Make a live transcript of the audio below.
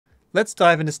Let's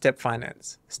dive into Step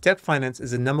Finance. Step Finance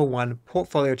is the #1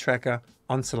 portfolio tracker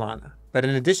on Solana. But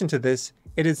in addition to this,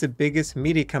 it is the biggest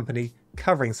media company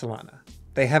covering Solana.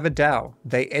 They have a DAO,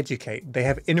 they educate, they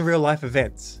have in real life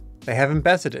events, they have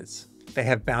ambassadors, they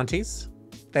have bounties,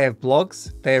 they have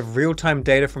blogs, they have real-time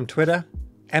data from Twitter,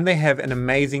 and they have an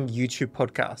amazing YouTube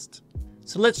podcast.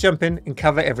 So let's jump in and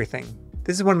cover everything.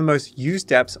 This is one of the most used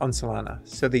apps on Solana.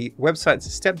 So the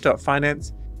website's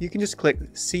step.finance, you can just click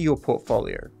see your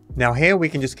portfolio. Now here we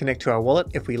can just connect to our wallet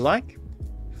if we like,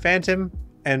 Phantom,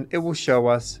 and it will show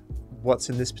us what's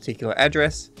in this particular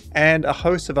address and a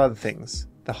host of other things.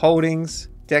 The holdings,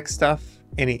 deck stuff,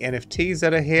 any NFTs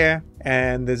that are here,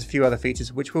 and there's a few other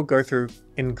features which we'll go through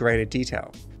in greater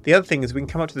detail. The other thing is we can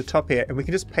come up to the top here and we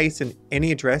can just paste in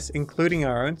any address, including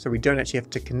our own, so we don't actually have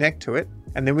to connect to it.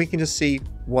 And then we can just see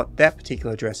what that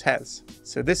particular address has.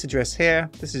 So this address here,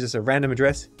 this is just a random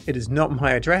address. It is not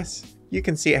my address. You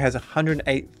can see it has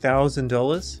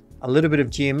 $108,000, a little bit of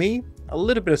GME, a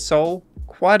little bit of Sol,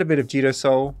 quite a bit of Jito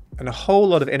Sol, and a whole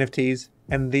lot of NFTs.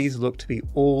 And these look to be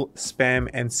all spam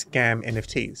and scam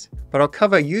NFTs. But I'll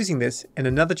cover using this in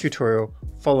another tutorial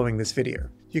following this video.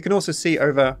 You can also see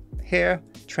over here,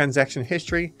 transaction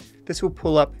history. This will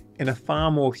pull up in a far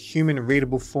more human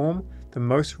readable form the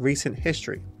most recent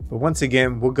history. But once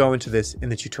again, we'll go into this in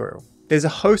the tutorial. There's a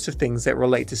host of things that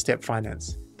relate to Step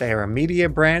Finance. They are a media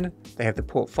brand, they have the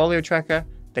portfolio tracker,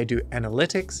 they do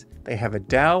analytics, they have a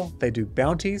DAO, they do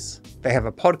bounties, they have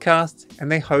a podcast,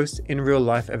 and they host in real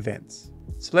life events.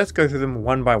 So let's go through them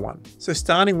one by one. So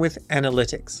starting with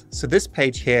analytics. So this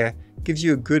page here gives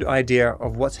you a good idea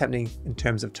of what's happening in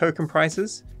terms of token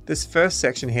prices. This first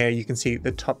section here, you can see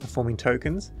the top performing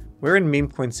tokens. We're in meme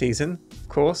coin season, of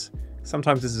course.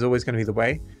 Sometimes this is always going to be the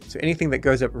way. So anything that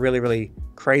goes up really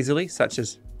crazily, such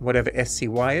as whatever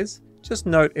SCY is, just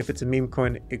note if it's a meme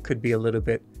coin, it could be a little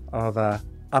bit of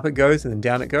up it goes and then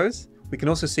down it goes. We can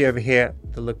also see over here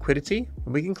the liquidity,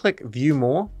 and we can click view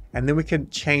more, and then we can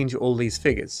change all these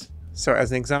figures. So as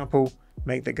an example,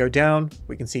 make that go down,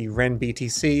 we can see REN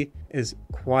BTC is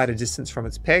quite a distance from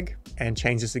its peg, and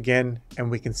change this again,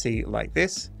 and we can see like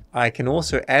this. I can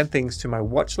also add things to my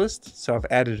watch list. So I've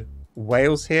added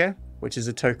whales here, which is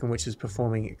a token which is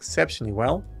performing exceptionally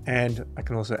well. And I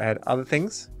can also add other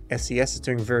things. SCS is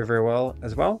doing very well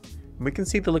as well. And we can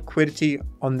see the liquidity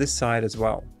on this side as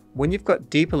well. When you've got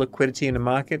deeper liquidity in the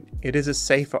market, it is a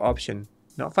safer option.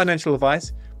 Not financial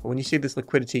advice, but when you see this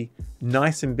liquidity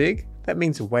nice and big, that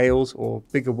means whales or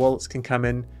bigger wallets can come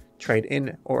in, trade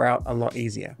in or out a lot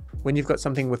easier. When you've got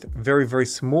something with very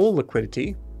small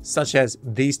liquidity, such as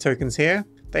these tokens here,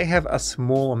 they have a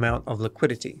small amount of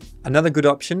liquidity. Another good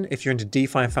option if you're into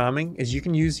DeFi farming is you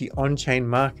can use the on-chain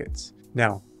markets.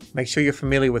 Now, make sure you're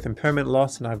familiar with impermanent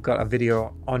loss, and I've got a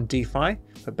video on DeFi,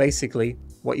 but basically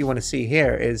what you want to see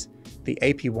here is the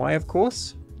APY, of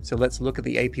course. So let's look at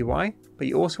the APY, but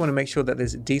you also want to make sure that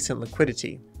there's decent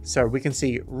liquidity. So we can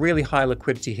see really high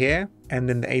liquidity here, and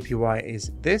then the APY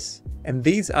is this, and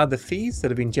these are the fees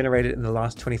that have been generated in the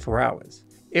last 24 hours.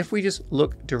 If we just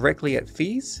look directly at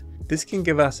fees, this can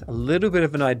give us a little bit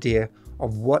of an idea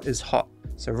of what is hot.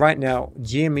 So right now,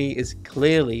 GME is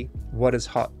clearly what is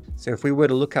hot. So if we were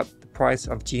to look up the price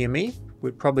of GME,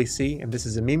 we'd probably see, and this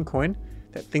is a meme coin,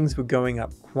 that things were going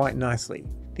up quite nicely.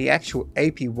 The actual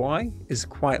APY is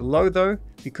quite low though,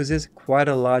 because there's quite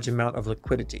a large amount of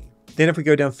liquidity. Then if we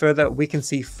go down further, we can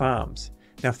see farms.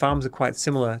 Now farms are quite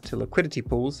similar to liquidity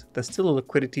pools. They're still a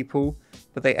liquidity pool,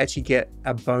 but they actually get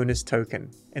a bonus token.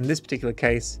 In this particular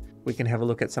case, we can have a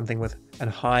look at something with a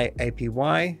high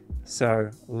APY.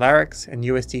 So Larix and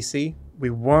USDC,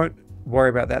 we won't worry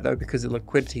about that though, because the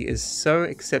liquidity is so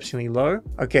exceptionally low.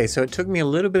 Okay, so it took me a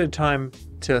little bit of time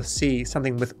to see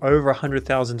something with over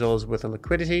 $100,000 worth of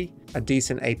liquidity, a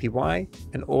decent APY,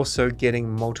 and also getting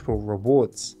multiple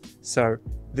rewards. So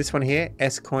this one here,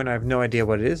 S-Coin, I have no idea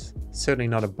what it is. Certainly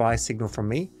not a buy signal from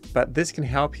me, but this can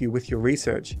help you with your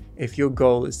research if your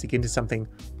goal is to get into something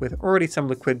with already some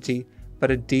liquidity, but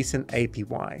a decent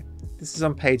APY. This is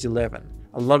on page 11.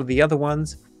 A lot of the other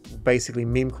ones, basically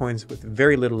meme coins with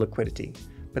very little liquidity.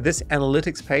 But this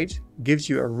analytics page gives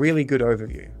you a really good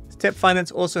overview. Step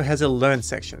Finance also has a learn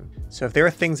section. So if there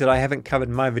are things that I haven't covered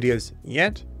in my videos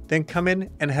yet, then come in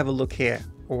and have a look here.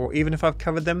 Or even if I've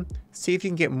covered them, see if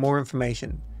you can get more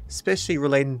information, especially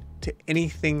relating to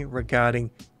anything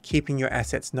regarding keeping your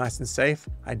assets nice and safe.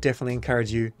 I definitely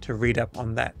encourage you to read up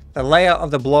on that. The layout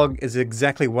of the blog is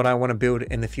exactly what I want to build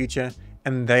in the future,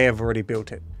 and they have already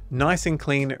built it. Nice and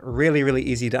clean, really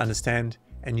easy to understand,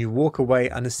 and you walk away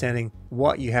understanding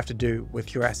what you have to do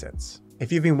with your assets.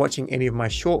 If you've been watching any of my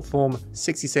short form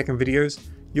 60-second videos,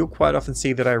 you'll quite often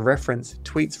see that I reference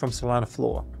tweets from Solana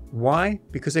Floor. Why?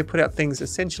 Because they put out things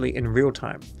essentially in real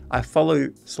time. I follow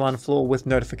Solana Floor with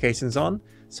notifications on,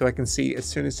 so I can see as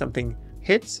soon as something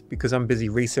hits because I'm busy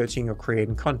researching or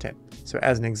creating content. So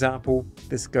as an example,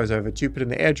 this goes over Jupiter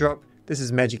and the airdrop. This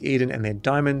is Magic Eden and their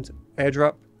Diamond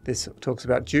airdrop. This talks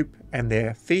about Jupe and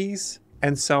their fees,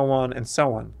 and so on and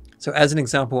so on. So as an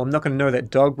example, I'm not going to know that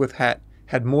Dog with Hat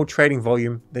had more trading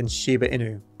volume than Shiba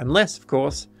Inu, unless, of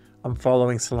course, I'm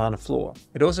following Solana Floor.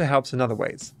 It also helps in other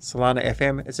ways. Solana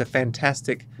FM is a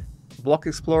fantastic block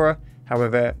explorer.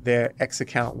 However, their X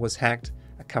account was hacked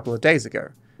a couple of days ago.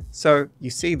 So you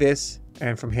see this,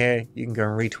 and from here you can go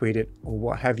and retweet it or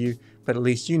what have you, but at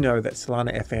least you know that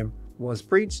Solana FM was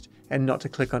breached and not to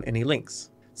click on any links.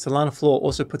 Solana Floor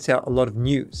also puts out a lot of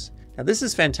news. Now this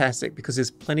is fantastic because there's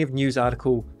plenty of news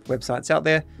article websites out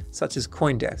there, such as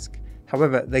CoinDesk.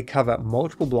 However, they cover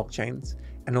multiple blockchains,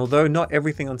 and although not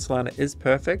everything on Solana is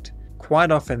perfect,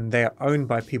 quite often they are owned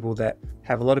by people that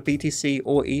have a lot of BTC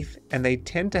or ETH, and they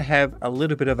tend to have a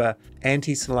little bit of a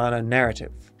anti-Solana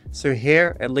narrative. So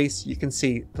here, at least you can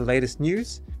see the latest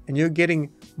news, and you're getting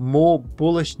more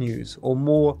bullish news or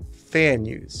more fair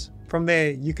news. From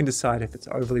there, you can decide if it's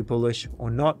overly bullish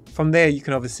or not. From there, you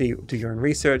can obviously do your own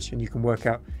research and you can work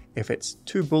out if it's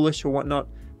too bullish or whatnot,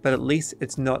 but at least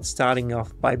it's not starting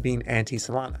off by being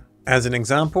anti-Solana. As an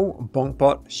example,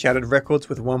 BonkBot shattered records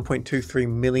with $1.23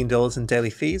 million in daily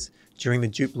fees during the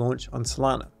Jupe launch on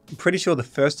Solana. I'm pretty sure the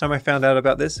first time I found out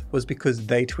about this was because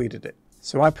they tweeted it.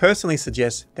 So I personally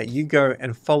suggest that you go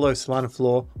and follow Solana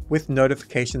Floor with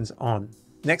notifications on.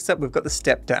 Next up, we've got the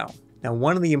StepDAO. Now,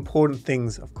 one of the important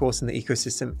things, of course, in the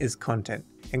ecosystem is content.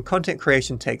 And content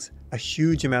creation takes a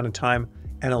huge amount of time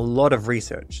and a lot of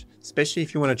research, especially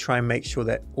if you want to try and make sure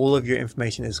that all of your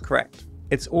information is correct.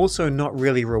 It's also not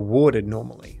really rewarded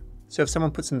normally. So if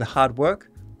someone puts in the hard work,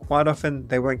 quite often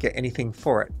they won't get anything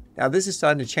for it. Now, this is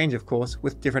starting to change, of course,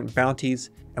 with different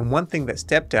bounties. And one thing that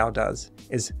StepDAO does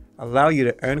is allow you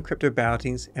to earn crypto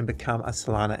bounties and become a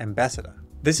Solana ambassador.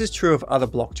 This is true of other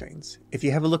blockchains. If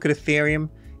you have a look at Ethereum,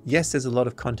 yes, there's a lot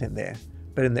of content there,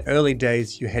 but in the early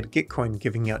days, you had Gitcoin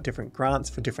giving out different grants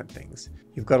for different things.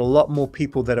 You've got a lot more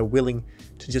people that are willing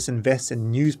to just invest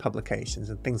in news publications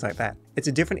and things like that. It's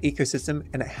a different ecosystem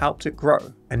and it helped it grow.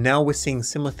 And now we're seeing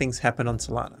similar things happen on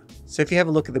Solana. So if you have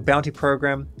a look at the bounty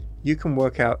program, you can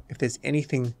work out if there's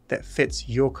anything that fits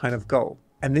your kind of goal.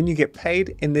 And then you get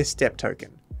paid in this STEP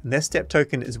token. And this STEP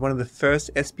token is one of the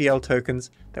first SPL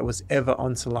tokens that was ever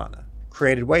on Solana,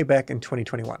 created way back in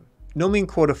 2021. Normally in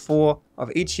Q4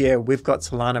 of each year, we've got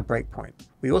Solana Breakpoint.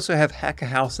 We also have hacker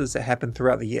houses that happen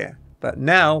throughout the year. But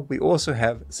now we also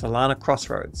have Solana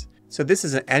Crossroads. So this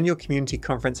is an annual community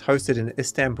conference hosted in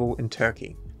Istanbul in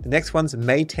Turkey. The next one's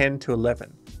May 10 to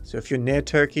 11. So if you're near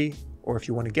Turkey, or if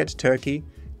you want to get to Turkey,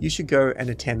 you should go and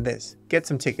attend this. Get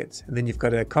some tickets, and then you've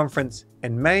got a conference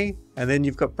in May, and then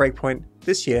you've got Breakpoint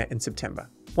this year in September.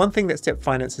 One thing that Step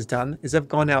Finance has done is they've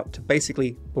gone out to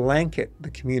basically blanket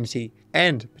the community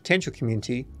and potential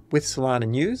community with Solana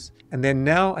news. And then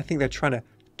now I think they're trying to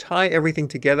tie everything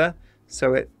together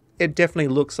so it definitely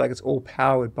looks like it's all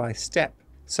powered by Step.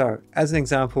 So as an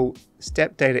example,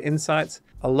 Step Data Insights,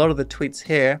 a lot of the tweets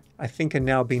here I think are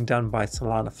now being done by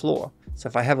Solana Floor. So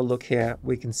if I have a look here,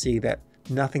 we can see that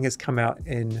nothing has come out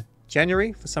in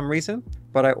January for some reason,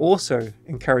 but I also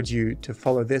encourage you to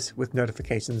follow this with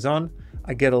notifications on.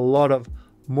 I get a lot of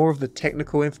more of the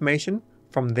technical information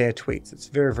from their tweets. It's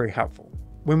very, very helpful.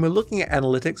 When we're looking at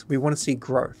analytics, we want to see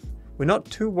growth. We're not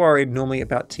too worried normally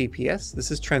about TPS. This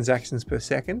is transactions per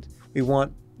second. We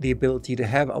want the ability to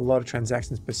have a lot of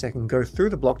transactions per second go through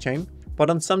the blockchain, but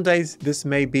on some days, this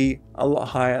may be a lot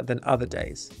higher than other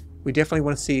days. We definitely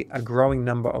want to see a growing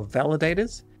number of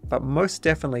validators, but most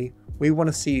definitely, we want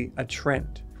to see a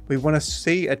trend. We want to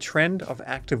see a trend of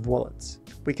active wallets.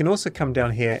 We can also come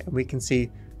down here and we can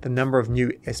see the number of new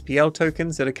SPL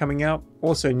tokens that are coming out,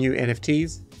 also new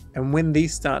NFTs. And when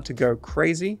these start to go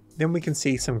crazy, then we can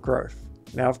see some growth.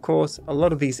 Now, of course, a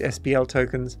lot of these SPL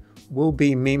tokens will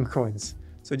be meme coins.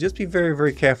 So just be very,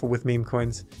 very careful with meme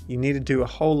coins. You need to do a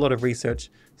whole lot of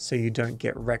research so you don't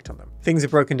get wrecked on them. Things are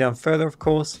broken down further, of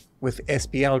course, with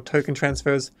SPL token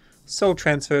transfers, SOL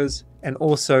transfers, and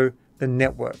also the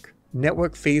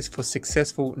network fees for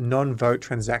successful non-vote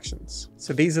transactions.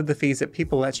 So these are the fees that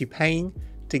people are actually paying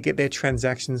to get their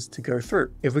transactions to go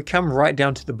through. If we come right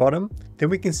down to the bottom, then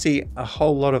we can see a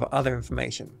whole lot of other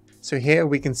information. So here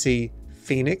we can see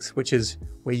Phoenix, which is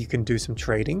where you can do some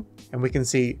trading, and we can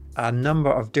see a number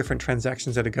of different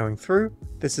transactions that are going through.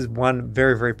 This is one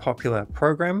very, very popular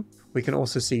program. We can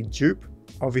also see Jupe.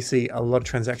 Obviously, a lot of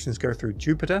transactions go through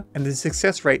Jupiter, and the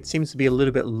success rate seems to be a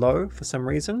little bit low for some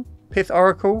reason. Pyth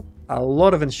Oracle, a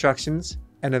lot of instructions,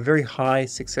 and a very high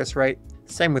success rate.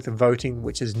 Same with the voting,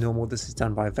 which is normal. This is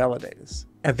done by validators.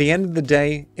 At the end of the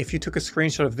day, if you took a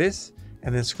screenshot of this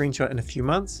and then a screenshot in a few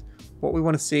months, what we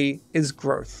want to see is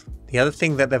growth. The other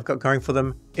thing that they've got going for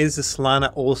them is the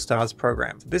Solana Allstars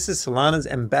program. This is Solana's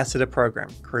ambassador program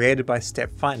created by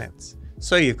Step Finance.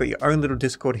 So you've got your own little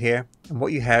Discord here, and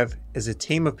what you have is a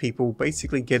team of people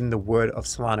basically getting the word of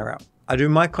Solana out. I do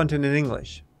my content in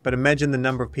English, but imagine the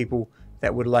number of people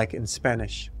that would like it in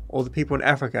Spanish, or the people in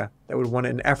Africa that would want it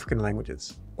in African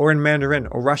languages, or in Mandarin,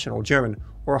 or Russian, or German,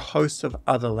 or a host of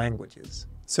other languages.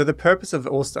 So the purpose of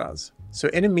Allstars. So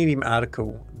in a Medium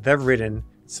article, they've written,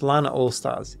 Solana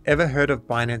Allstars, ever heard of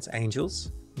Binance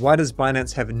Angels? Why does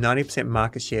Binance have 90%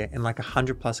 market share in like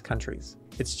 100+ countries?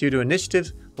 It's due to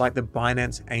initiatives like the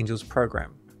Binance Angels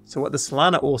program. So what the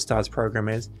Solana Allstars program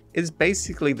is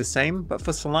basically the same, but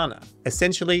for Solana.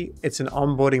 Essentially, it's an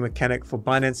onboarding mechanic for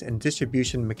Binance and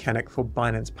distribution mechanic for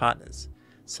Binance partners.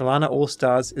 Solana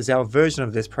Allstars is our version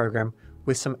of this program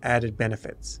with some added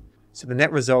benefits. So the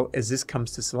net result is this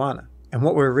comes to Solana. And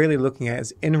what we're really looking at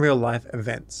is in real life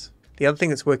events. The other thing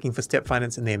that's working for Step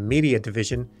Finance in their media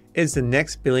division is the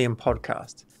Next Billion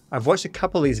podcast. I've watched a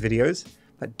couple of these videos,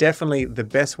 but definitely the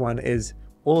best one is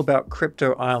all about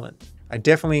Crypto Island. I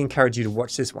definitely encourage you to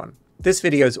watch this one. This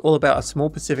video is all about a small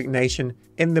Pacific nation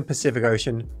in the Pacific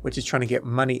Ocean, which is trying to get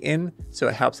money in so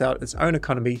it helps out its own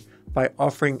economy by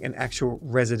offering an actual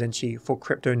residency for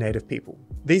crypto native people.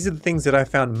 These are the things that I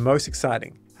found most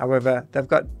exciting. However, they've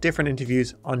got different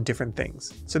interviews on different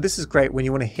things. So this is great when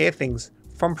you want to hear things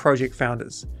from project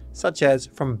founders, such as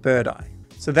from Bird Eye.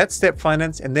 So that's Step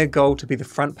Finance and their goal to be the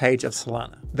front page of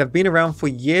Solana. They've been around for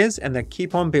years and they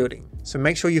keep on building. So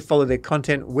make sure you follow their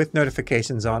content with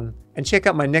notifications on and check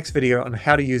out my next video on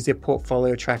how to use their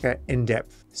portfolio tracker in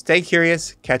depth. Stay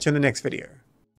curious, catch you in the next video.